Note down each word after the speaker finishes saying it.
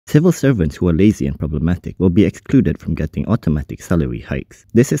Civil servants who are lazy and problematic will be excluded from getting automatic salary hikes.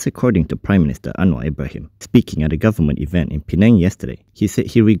 This is according to Prime Minister Anwar Ibrahim. Speaking at a government event in Penang yesterday, he said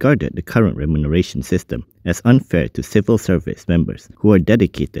he regarded the current remuneration system as unfair to civil service members who are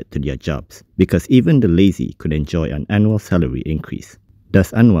dedicated to their jobs, because even the lazy could enjoy an annual salary increase.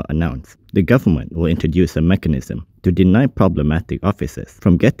 Thus, Anwar announced the government will introduce a mechanism to deny problematic officers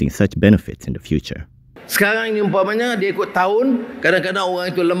from getting such benefits in the future. Sekarang ni umpamanya dia ikut tahun, kadang-kadang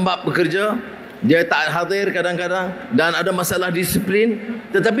orang itu lembab bekerja, dia tak hadir kadang-kadang dan ada masalah disiplin,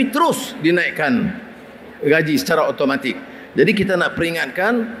 tetapi terus dinaikkan gaji secara automatik. Jadi kita nak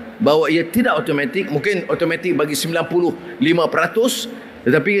peringatkan bahawa ia tidak automatik, mungkin automatik bagi 95%,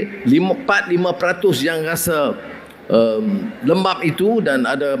 tetapi 4-5% yang rasa lembab itu dan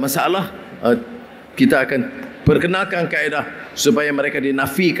ada masalah, kita akan perkenalkan kaedah supaya mereka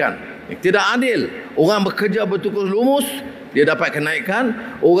dinafikan. Tidak adil. Orang bekerja betul-betul lumus, dia dapat kenaikan.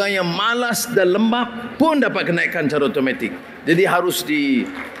 Orang yang malas dan lembab pun dapat kenaikan secara automatik. Jadi harus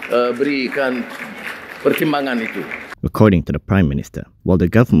diberikan pertimbangan itu. According to the Prime Minister, while the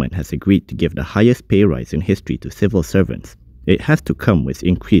government has agreed to give the highest pay rise in history to civil servants, it has to come with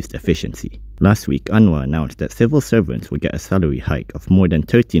increased efficiency. Last week, Anwar announced that civil servants will get a salary hike of more than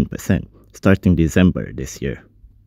 13% starting December this year.